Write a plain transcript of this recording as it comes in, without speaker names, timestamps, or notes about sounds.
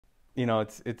you know,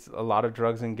 it's a lot of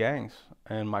drugs and gangs.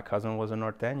 And my cousin was a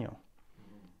norteño.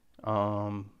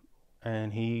 Um,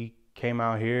 and he came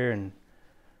out here and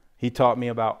he taught me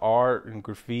about art and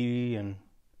graffiti and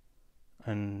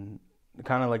kind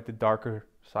of like the darker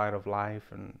side of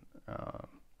life. And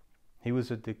he was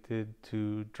addicted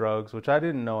to drugs, which I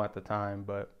didn't know at the time,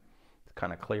 but it's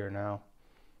kind of clear now.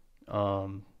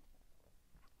 Um,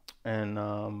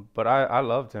 but I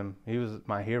loved him. He was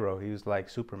my hero. He was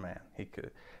like Superman.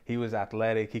 He was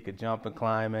athletic. He could jump and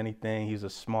climb anything. He was a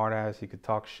smart ass. He could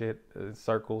talk shit in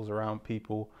circles around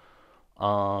people.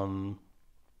 Um,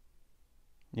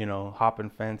 you know, hopping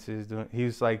fences. He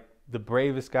was like the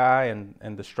bravest guy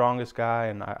and the strongest guy,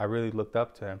 and I really looked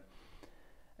up to him.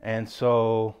 And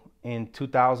so in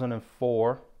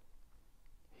 2004,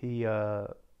 he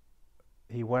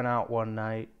went out one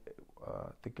night. I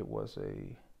think it was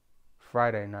a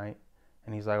Friday night,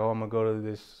 and he's like, "Oh, I'm gonna go to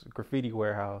this graffiti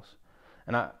warehouse."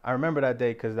 And I remember that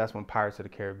day because that's when Pirates of the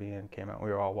Caribbean came out.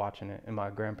 We were all watching it in my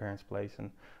grandparents' place,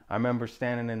 and I remember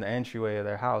standing in the entryway of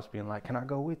their house, being like, "Can I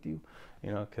go with you?"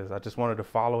 You know, because I just wanted to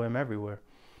follow him everywhere.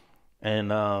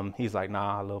 And he's like,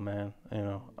 "Nah, little man, you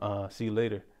know, see you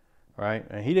later." Right?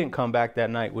 And he didn't come back that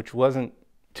night, which wasn't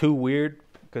too weird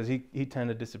because he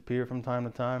tended to disappear from time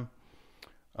to time.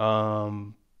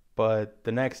 But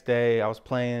the next day, I was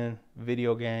playing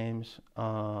video games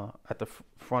at the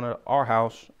front of our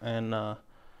house, and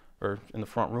or in the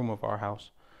front room of our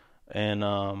house. And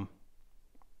I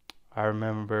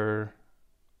remember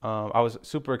I was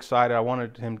super excited. I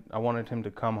wanted him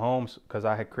to come home because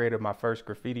I had created my first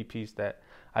graffiti piece that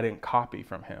I didn't copy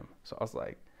from him. So I was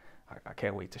like, I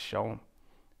can't wait to show him.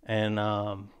 And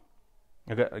I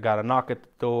got a knock at the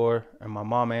door, and my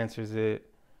mom answers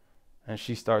it, and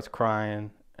she starts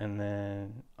crying. And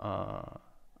then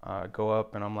I go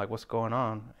up and I'm like, "What's going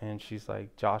on?" And she's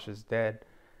like, "Josh is dead,"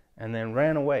 and then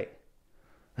ran away.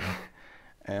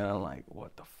 And I'm like,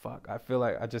 "What the fuck?" I feel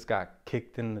like I just got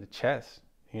kicked in the chest,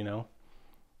 you know.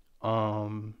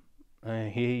 And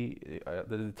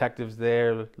the detective's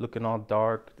there looking all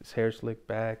dark, his hair slicked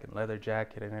back and leather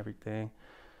jacket and everything.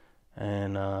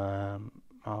 And I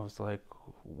was like,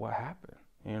 "What happened?"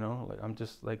 You know, like I'm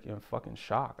just like in fucking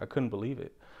shock. I couldn't believe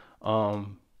it.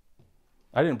 Um,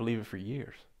 I didn't believe it for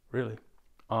years, really.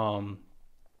 Um,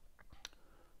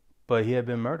 but he had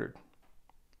been murdered.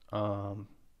 Um,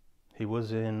 he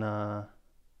was in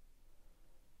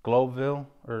Globeville,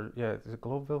 or yeah, is it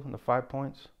Globeville in the Five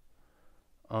Points?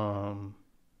 Um,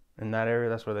 in that area,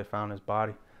 that's where they found his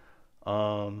body.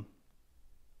 Um,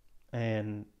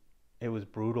 and it was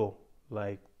brutal.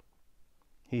 Like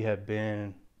he had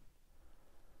been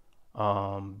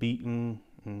beaten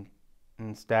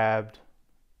and stabbed,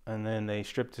 and then they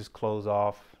stripped his clothes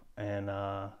off and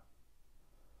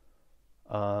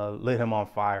lit him on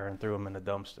fire and threw him in a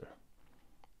dumpster.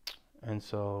 And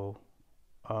so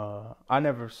I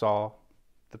never saw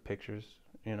the pictures,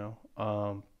 you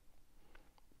know,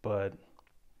 but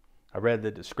I read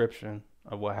the description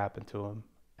of what happened to him,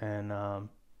 and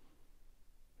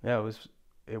yeah,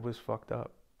 it was fucked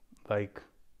up. Like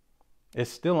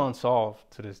it's still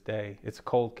unsolved to this day. It's a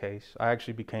cold case. I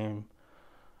actually became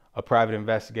a private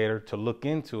investigator to look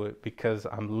into it because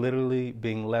I'm literally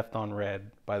being left on red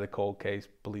by the cold case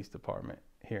police department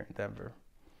here in Denver.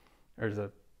 There's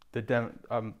the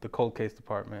cold case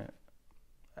department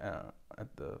at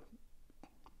the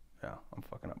yeah, I'm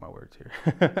fucking up my words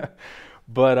here.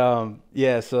 But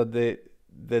yeah, so the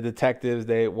detectives,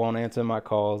 they won't answer my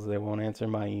calls, they won't answer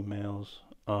my emails.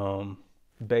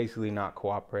 Basically not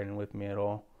cooperating with me at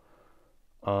all.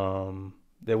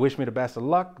 They wish me the best of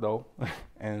luck though,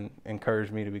 and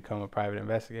encouraged me to become a private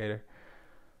investigator.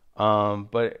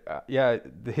 But yeah,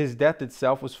 his death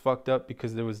itself was fucked up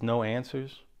because there was no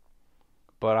answers.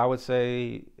 But I would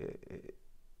say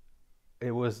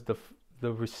it was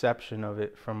the reception of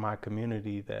it from my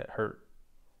community that hurt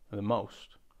the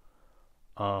most.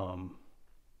 Um,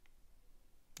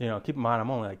 you know, keep in mind I'm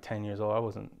only like 10 years old. I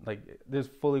wasn't like there's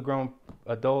fully grown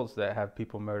adults that have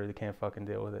people murdered that can't fucking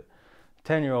deal with it.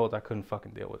 10-year-olds, I couldn't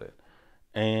fucking deal with it.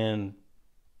 And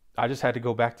I just had to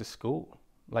go back to school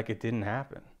like it didn't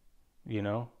happen, you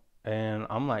know? And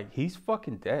I'm like, he's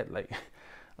fucking dead.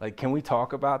 Like, can we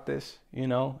talk about this, you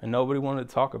know? And nobody wanted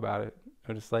to talk about it.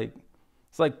 It's like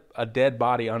a dead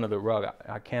body under the rug.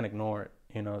 I can't ignore it,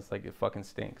 you know? It's like it fucking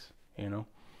stinks, you know?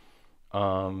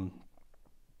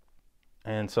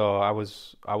 And so I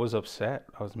was upset.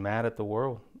 I was mad at the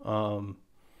world.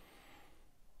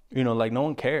 You know, like no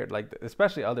one cared. Like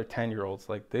especially other 10-year-olds,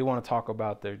 like they want to talk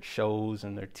about their shows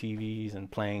and their TVs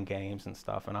and playing games and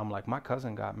stuff. And I'm like, my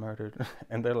cousin got murdered,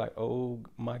 and they're like, oh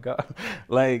my god,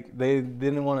 like they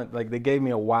didn't want to. Like they gave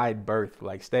me a wide berth.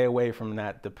 Like stay away from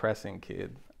that depressing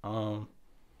kid. And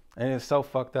it's so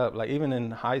fucked up. Like even in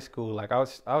high school, like I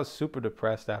was super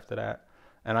depressed after that,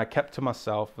 and I kept to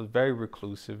myself. Was very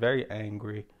reclusive, very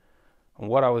angry. And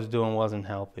what I was doing wasn't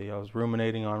healthy. I was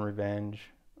ruminating on revenge.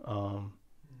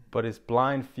 But it's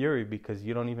blind fury because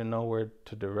you don't even know where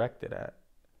to direct it at.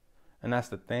 And that's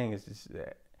the thing, is just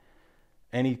that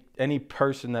any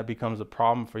person that becomes a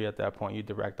problem for you at that point, you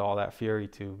direct all that fury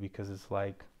to, because it's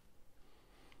like,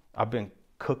 I've been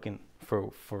cooking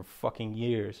for fucking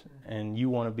years, and you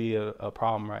want to be a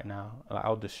problem right now.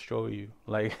 I'll destroy you.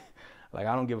 Like I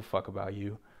don't give a fuck about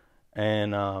you.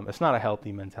 And it's not a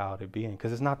healthy mentality to be in,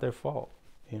 because it's not their fault,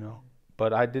 you know.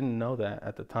 But I didn't know that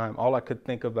at the time. All I could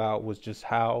think about was just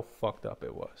how fucked up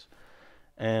it was.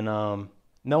 And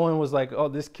no one was like, oh,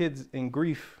 this kid's in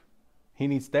grief, he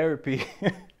needs therapy.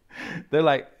 They're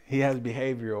like, he has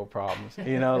behavioral problems,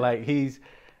 you know. Like he's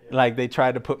like, they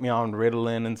tried to put me on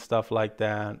Ritalin and stuff like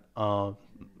that.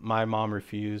 My mom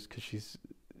refused, because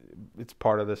it's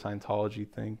part of the Scientology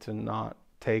thing to not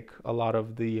take a lot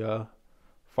of the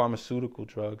pharmaceutical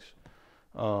drugs.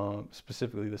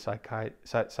 Specifically the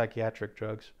psychiatric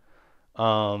drugs.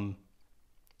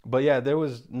 But yeah, there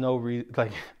was no reason.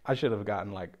 Like I should have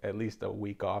gotten like at least a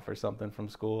week off or something from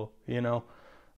school, you know.